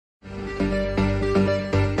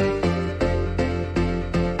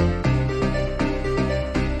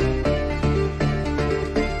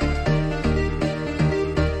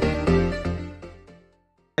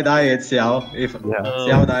die, it's Xiao. If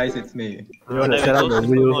Xiao dies, it's me. You want to set up the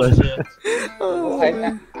wheel first?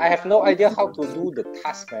 I have no idea how to do the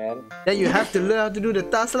task, man. Then you have to learn how to do the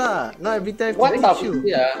task lah. Not every time What to the teach you.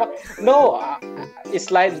 yeah. No,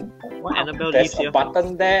 it's like Annabelle there's leaves a here.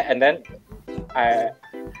 button there, and then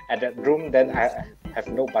at that room, then I have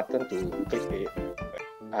no button to click it.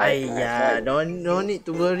 Aiyah, don't need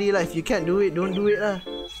to worry lah. If you can't do it, don't do it lah.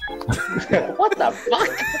 What the fuck?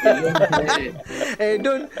 Hey,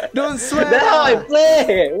 don't swear. That's how I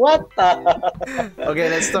play. What the? Okay,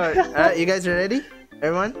 let's start. Alright, you guys are ready?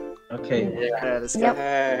 Everyone? Okay. Alright, let's go.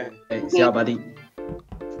 Hey, Xiao, buddy.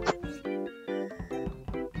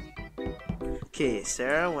 Okay,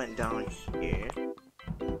 Sarah went down here.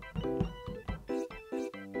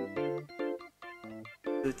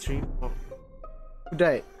 2, 3, 4. Who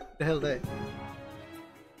died? The hell died?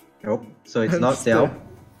 Nope. So it's not Xiao.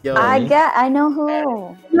 Yo. I know who.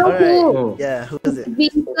 Alright. Oh. Yeah, who is it?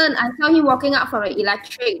 Vincent, I saw him walking out from the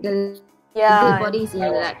electric. The Yeah. body is in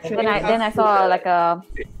electric. Then I saw like a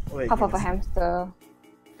Wait, half of a hamster.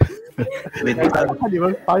 Wait, I can't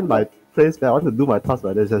even find my place where I want to do my task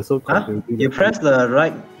like this. It's so huh? confusing. You press the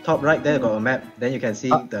right, top right there, got a map. Then you can see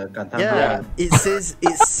the Gantama. Yeah, it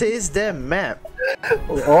says there map.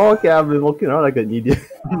 Oh, okay, I've been walking around like an idiot.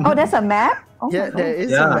 Oh, there's a map? Oh Yeah, my there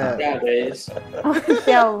is Yeah. a map. Yeah, there is. God.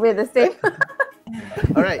 Yeah, we're the same.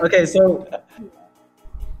 Alright. Okay, so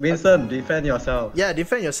Vincent, defend yourself. Yeah,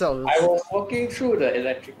 defend yourself. I was walking through the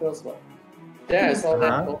electrical spot. Then I saw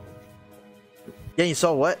them both. Yeah, you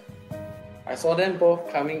saw what? I saw them both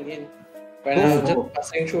coming in when I was just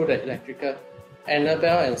passing through the electrical.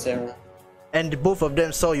 Annabelle and Sarah. And both of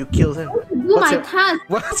them saw you kill him. Do my task.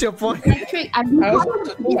 What's your point? Electric. I was about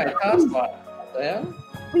to do my task, but yeah.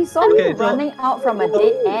 We saw you running out from a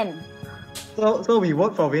dead end. So we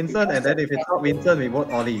vote for Vincent, and then if it's not Vincent, we vote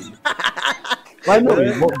Ollie. Why not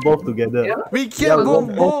we vote both together? We can't Yeah,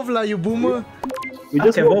 vote both lah, you boomer. We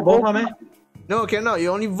just can vote both, man. No, cannot.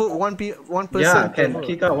 You only vote one person. Yeah, per can vote.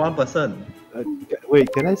 kick out one person. Wait,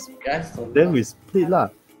 can I? Guys, don't Then we split lah.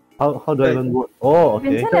 How do I even vote? Oh,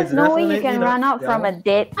 okay. Vincent, there's no way you can Definitely run out from a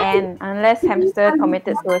dead end unless Hamster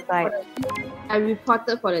committed suicide. I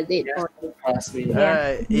reported for the date. trust me.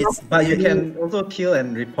 Alright, it's But you can also kill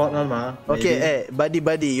and report on, ma. okay. maybe. Hey,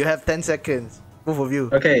 buddy, you have 10 seconds. Both of you.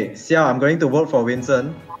 Okay, Xiao, I'm going to vote for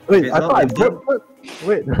Vincent. If Wait, it's I not thought I Vincent, voted.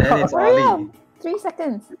 Wait, then it's Hurry Ollie. up. 3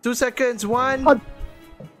 seconds. 2 seconds. 1.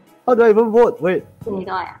 how do I even vote? Wait.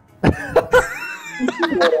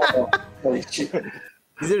 Holy shit.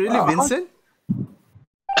 Is it really Vincent?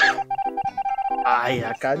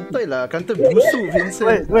 Aiya, kantoi lah. Kantoi busuk,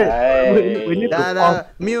 Vincent. Wait. We need to Dah, pause.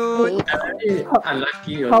 mute.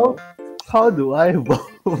 Unlucky. How do I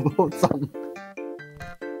vote some?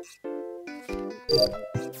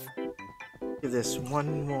 Okay, there's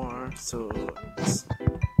one more, so...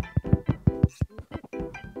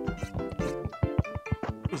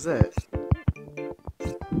 Who's that?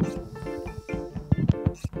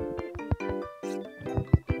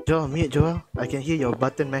 Joel, mute Joel. I can hear your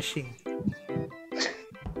button mashing.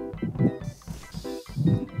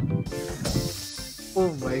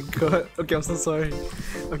 Oh my god. Okay, I'm so sorry.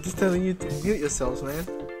 I'm just telling you to mute yourselves, man.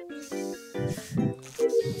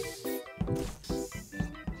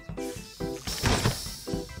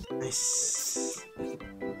 Nice.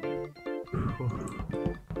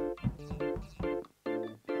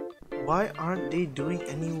 Why aren't they doing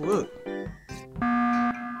any work?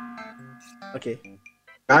 Okay.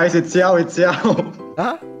 Guys, it's Xiao, it's Xiao.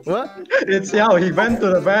 Huh? What? It's Xiao, he went to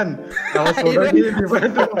the van. I was following him, he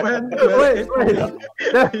went to the van.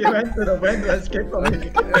 He went to the van to escape from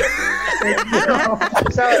me.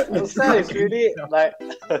 So it's really like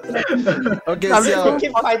Okay, you Xiao.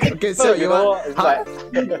 keep fighting. Okay, so Xiao, you want... it's How... like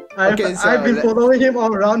Okay, Xiao, I've been following him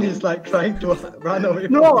all around. He's like trying to run away.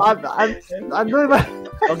 from No, me. I'm not even.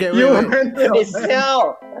 Okay, You wait. went to the it's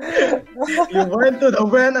Xiao. You went to the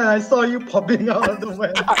van and I saw you popping out of the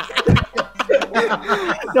van.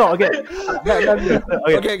 No, okay.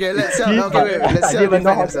 Okay, let's Xiao. Okay, wait. Let's I Xiao didn't even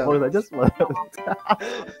know defend how to himself. vote. I just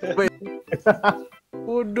Wait.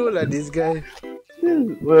 Bodoh lah this guy.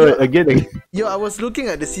 wait, again. Yo, I was looking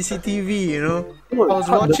at the CCTV, you know. No, I was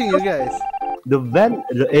watching you guys. The van,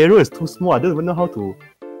 the arrow is too small. I don't even know how to.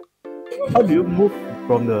 How do you move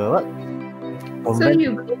from the what? From So van?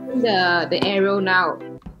 you bring the arrow now.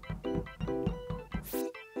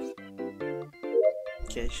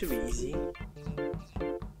 Okay, it should be easy.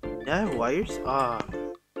 Do I have wires? Ah.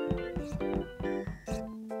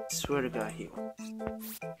 Swear to God, he.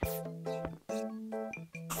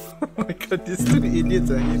 Oh my God, these two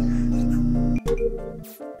idiots are here.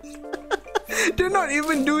 They're not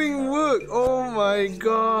even doing work. Oh my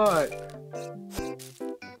god.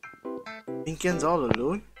 Minken's all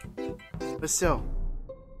alone. Where's Xiao?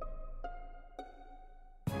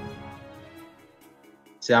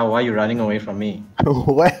 Xiao, why are you running away from me?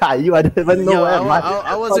 Where are you? I don't even know where am I.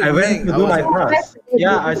 I was with I went Mink. to do my task.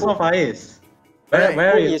 Yeah, I saw Faiz. Alright.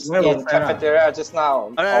 Where Who is was in Sarah? cafeteria just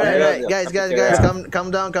now? Alright, guys,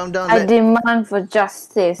 calm down. I demand for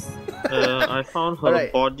justice. I found her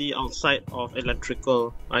Alright. body outside of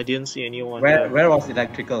electrical. I didn't see anyone Where there. was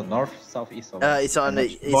electrical? North, south, east, or west? It's on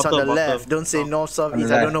the Bottom. left. Don't say north, south, On the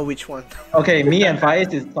east. I don't left. know which one. Okay, me and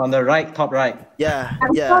Faiz is on the right, top right. Yeah,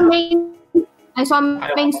 I saw Mink. I saw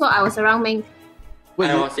Mink, so I was around Mink. Wait,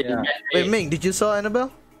 I was in Yeah. wait, Ming, did you saw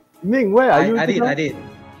Annabelle? Ming, where are you? I did.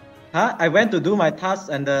 Huh? I went to do my task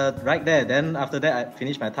and right there. Then after that, I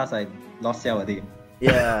finished my task. I lost Xiao already.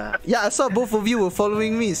 Yeah. Yeah, I saw both of you were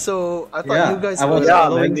following me, so I thought Yeah, you guys I were. was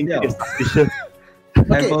following Ming Xiao. is suspicious.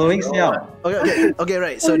 I'm following Xiao. Okay,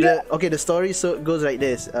 right. So the story goes like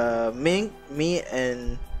this. Ming, me,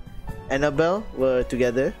 and Annabelle were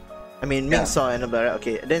together. I mean, Ming Yeah. saw Annabelle, right?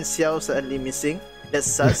 Okay. Then Xiao suddenly missing. That's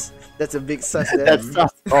sus. That's a big sus there. That's sus.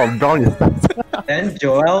 Oh, brown is sus. Then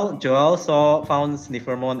Joel found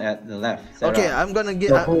Sniffermon at the left. Sarah. Okay, I'm gonna get.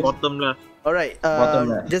 So who- Bottom left. All right. Bottom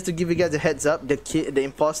left. Just to give you guys a heads up, the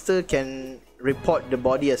imposter can report the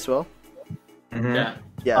body as well. Mhm. Yeah.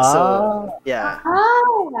 Yeah. So yeah.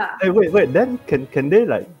 Ah. Hey, wait. Then can they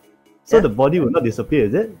like? So Yeah. the body will not disappear,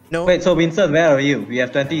 is it? No. Wait, so Vincent, where are you? We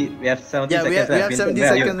have 70 Yeah, we seconds have left. 70 Vincent,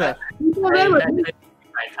 where are you? seconds left. Where were you?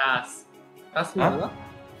 My task. Task me, Huh? huh?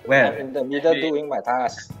 I'm Where? in the middle doing my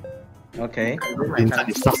task. Okay. Vincent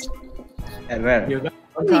is sus. At where? You guys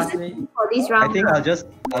don't task me. For this I round? think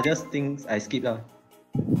I'll just think I skip lah.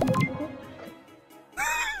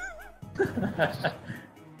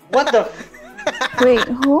 What the? Wait,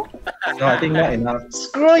 who? No, I think not enough.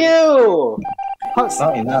 Screw you!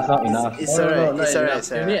 Not enough. It's No, alright. no, It's no, alright.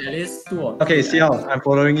 It's You need alright. at least 2 or 3. Okay, Xiao, I'm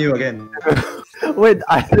following you again. Wait,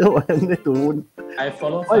 I don't want to. I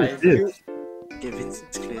follow What is 5. this? Okay, Vince,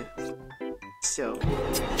 it's clear. So.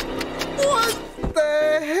 What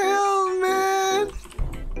the hell, man?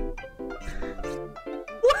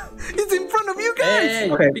 What? It's in front of you guys.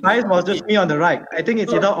 Hey, Okay, Faiz was just me on the right. I think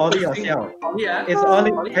it's either Ollie or Xiao. Yeah. It's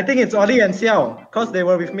Ollie. I think it's Ollie and Xiao, cause they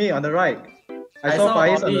were with me on the right. I saw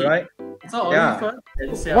Faiz on the Ollie. right. So Ollie Yeah. first, then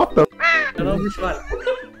Xiao. What the? I don't know which one.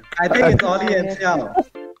 I think it's Ollie and Xiao.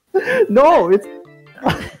 No, it's.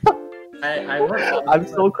 I work for I'm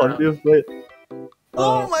so confused. Wait.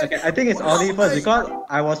 Oh my. Okay, I think it's Ollie first because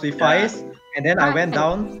I was with Faiz and then I went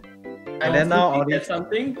down. And then now Ollie Ollie. get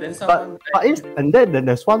something, then But someone. and then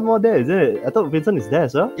there's one more there, is it? I thought Vincent is there,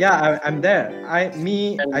 sir. Yeah, I'm there. I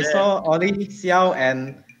saw Ollie, Xiao,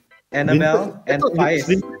 and Annabelle and Faiz.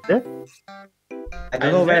 Vincent there? I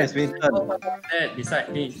don't know where is Vincent. There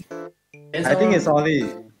beside me. Then I think someone- it's Ollie.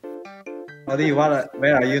 Ollie,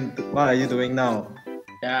 where are you? What are you doing now?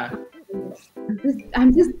 Yeah.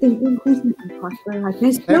 I'm just thinking who's the imposter. Like,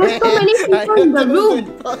 there were so many people in the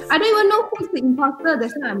room. I don't even know who's the imposter.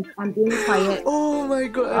 That's why I'm being quiet. Oh my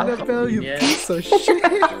god, Annabelle, you Yeah. piece of shit.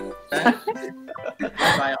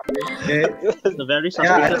 Bye. Okay. It's a very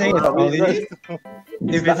Yeah, I suspicious think it's one. Ollie.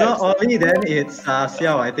 If it's not Ollie, then it's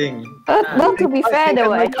Xiao, I think. Well, to be fair, there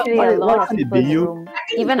were actually a lot of Why people in did the you- room.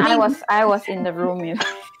 Even I was in the room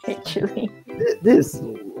actually. This.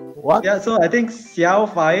 What? Yeah, so I think Xiao,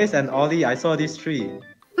 Faiz, and Ollie, I saw these three.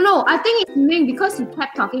 No, I think it's Ming because he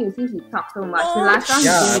kept talking. You see, he talked so much. The last time,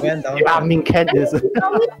 Yeah, I he went down. Yeah, I mean, Ken is.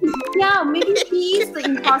 yeah, maybe he is the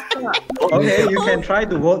imposter. Okay, you can try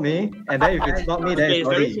to vote me, and then if it's not me, then Okay, it's it's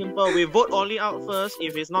very Ollie. simple. We vote Ollie out first.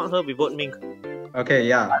 If it's not her, we vote Mink. Okay,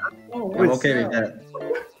 yeah, Oh, I'm okay with that.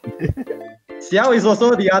 Xiao is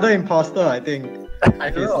also the other imposter, I think. I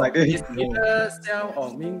It's don't know. like this. It's either Xiao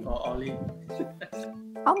or Ming or Ollie.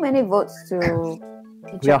 How many votes to?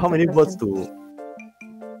 Yeah, how many votes to?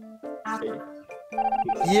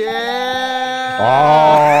 Yeah.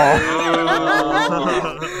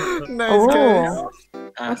 Oh. Nice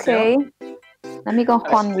guys. Okay. Let me go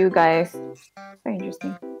hunt you guys. Very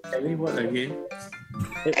interesting. Can we vote again?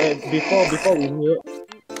 Before we mute,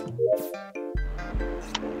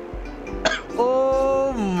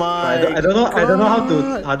 Oh my. I don't know how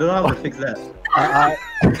to fix that. Yeah.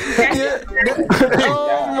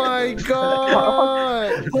 Oh my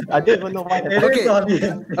god. I don't even know why. It Okay. is Ollie.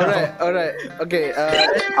 Alright. Okay.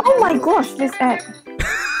 Oh my gosh, this app.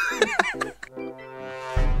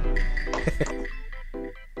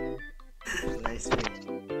 Nice.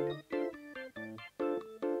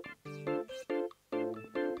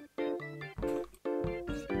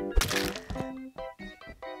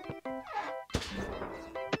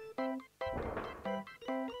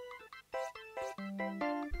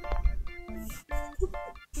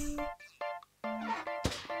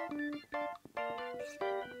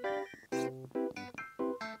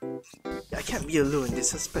 can't be alone. They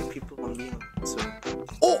suspect people from being so.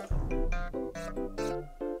 Oh!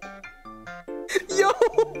 Yo!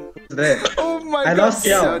 There. Oh my I god! lost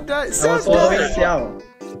Xiao. I was following Xiao.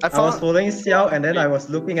 I was following Xiao and then I was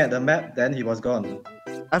looking at the map, then he was gone.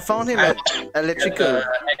 I found him at electrical.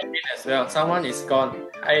 As well. Someone is gone.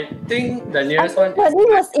 I think the nearest one.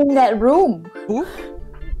 Everybody was in that room. Who?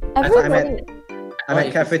 Everybody. I'm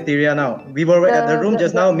at cafeteria now. We were at the room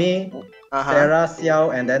just now, me, Sarah,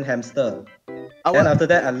 Xiao, and then Hamster. Then after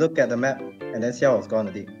that, I looked at the map, and then Xiao was gone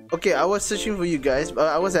already. Okay, I was searching for you guys, but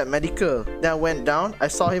I was at medical. Then I went down, I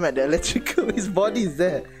saw him at the electrical. His body is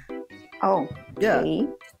there. Oh. Yeah. Okay.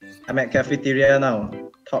 I'm at cafeteria now,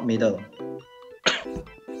 top middle.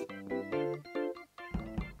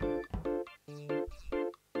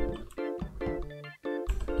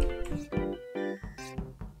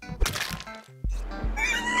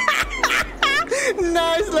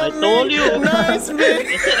 Nice, I told you. Nice, man.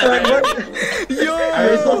 Yo,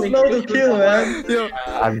 I'm so slow to kill, man. Yo,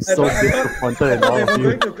 I'm so disappointed in all of you.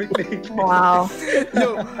 Wow.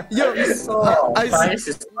 yo, I Bias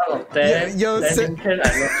is one of them. Yo, then I'm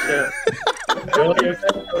not sure.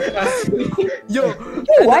 yo,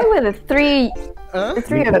 Why were the three huh? of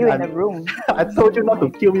you in the room? I told you not to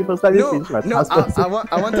kill me first time. No,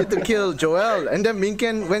 I wanted to kill Joel, and then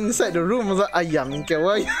Minken went inside the room. I was like, "Ayah, Minken,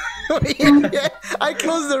 why you in here?" I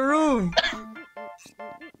closed the room.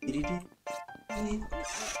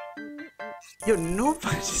 Yo,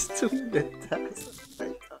 nobody's doing the task. Oh my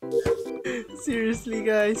God. Seriously,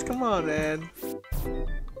 guys, come on, man.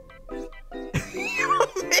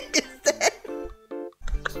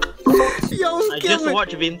 Yo, I just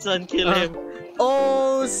watched Vincent kill him.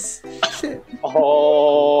 Oh shit!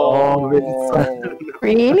 Oh, Vincent.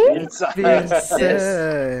 Really?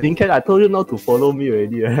 Vincent. Lincoln, I told you not to follow me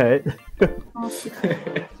already, right?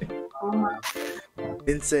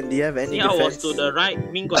 Vincent, do you have any See, I was defense? to the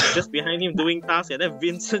right, Mink was just behind him doing tasks, and then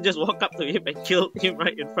Vincent just walked up to him and killed him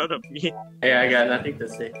right in front of me. Yeah, I got nothing to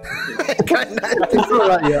say. It's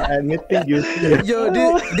alright, you're admitting guilty. Yo,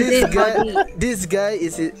 this guy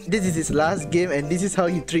is his last game, and this is how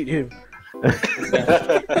you treat him.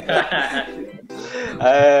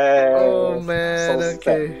 Oh man, so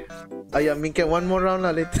okay. Ayah, Minken, one more round lah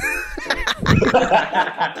later.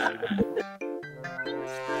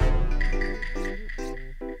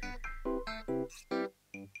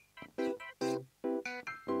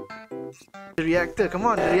 The reactor, come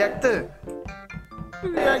on, the reactor. The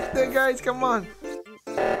reactor, guys, come on.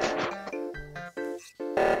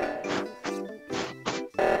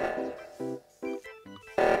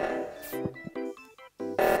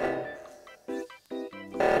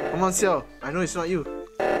 Come on, Xiao. I know it's not you.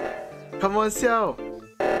 Come on, Xiao.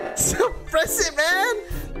 Xiao, press it, man.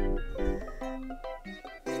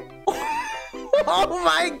 Oh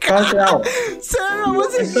my God. Sarah,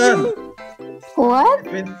 was it you? What?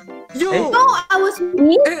 Yo. No, I was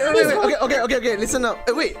me. Wait, okay, listen up.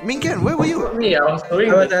 Wait, Minken, where were you? Me, I was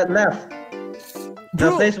doing I was at left. The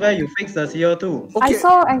Bro. place where you fix the CO2. Okay. I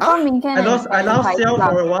saw Minken. I lost Xiao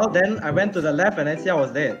for a while, then I went to the left and then Xiao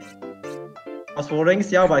was dead. I was following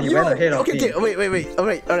Xiao, but he went ahead of me. Okay, wait.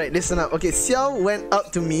 Alright, listen up. Okay, Xiao went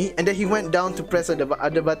up to me and then he went down to press the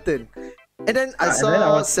other button. And then I saw then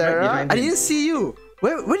I was Sarah. right behind I him. didn't see you.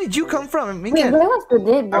 Where did you come from, Wait, Minken? where was the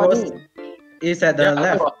dead body? It's at the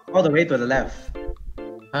left, all the way to the left.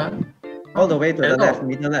 Huh? All the way to the Hello. left,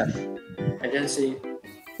 middle left. I didn't see.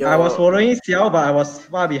 I was following Xiao, but I was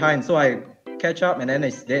far behind, so I catch up and then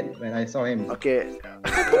it's dead when I saw him. Okay. I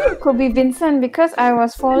think it could be Vincent because I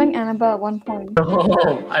was following Annabelle at one point.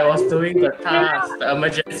 No, I was doing the task, the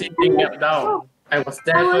emergency thing up down. I was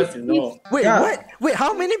there first, you know. Wait, Yeah. what? Wait,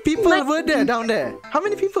 how many people were there down there? How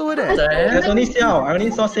many people were there? What the hell? There's only Xiao. I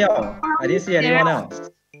only saw Xiao. I didn't see anyone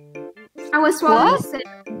else. I was following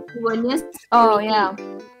you were near. Oh yeah.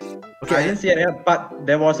 I didn't see anyone, but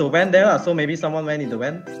there was a van there, so maybe someone went in the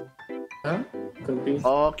van. Huh? Could be.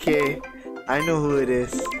 Okay, I know who it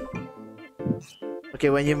is. Okay,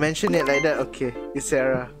 when you mention it like that, okay, it's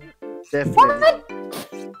Sarah. Definitely.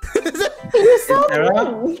 You saw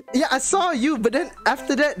Sarah? me. Yeah, I saw you, but then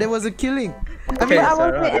after that, there was a killing. Okay, I was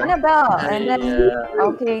Sarah. with Annabelle, and then Yeah.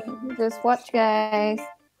 okay, just watch, guys.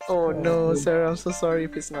 Oh no, Sarah, I'm so sorry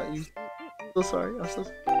if it's not you. So sorry, I'm so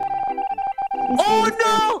sorry. Oh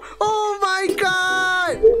no! Oh my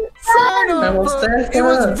God! Son I of was there It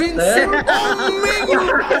was first, Vincent! there. Oh man, you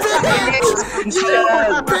bitch! You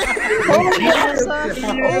bitch! Oh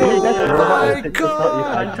my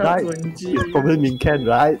God! It's probably Minken,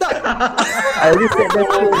 right? I already said that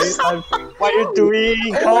 2 times. What are you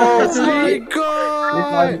doing? Oh my God!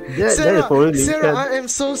 god! Sarah, I am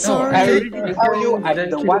so sorry. I already tell you I'm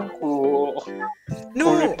the one who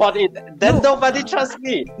report it. Then nobody trusts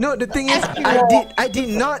me. No, the thing is, I did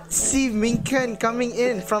not see Minken coming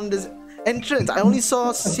in from the entrance. I only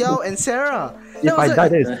saw Xiao and Sarah. If I die,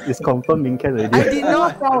 then it's confirmed Minken already. I did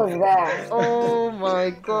not. Xiao was there. Oh my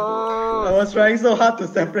god! I was trying so hard to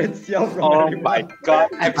separate Xiao from everyone. My god!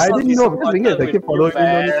 I didn't know because Minken keep following me.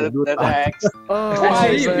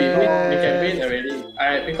 Actually, we can win already.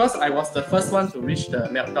 Because I was the first one to reach the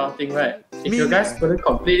meltdown thing, right? If you guys couldn't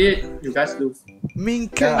complete it, you guys lose.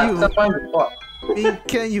 Minken,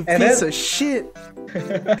 Minken, you piece of shit.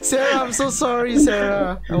 Sarah, I'm so sorry,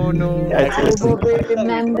 Sarah. Oh no. I will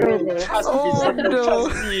remember this. Oh no.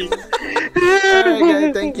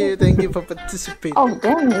 Alright guys, thank you for participating. Oh,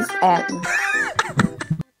 damn, it's at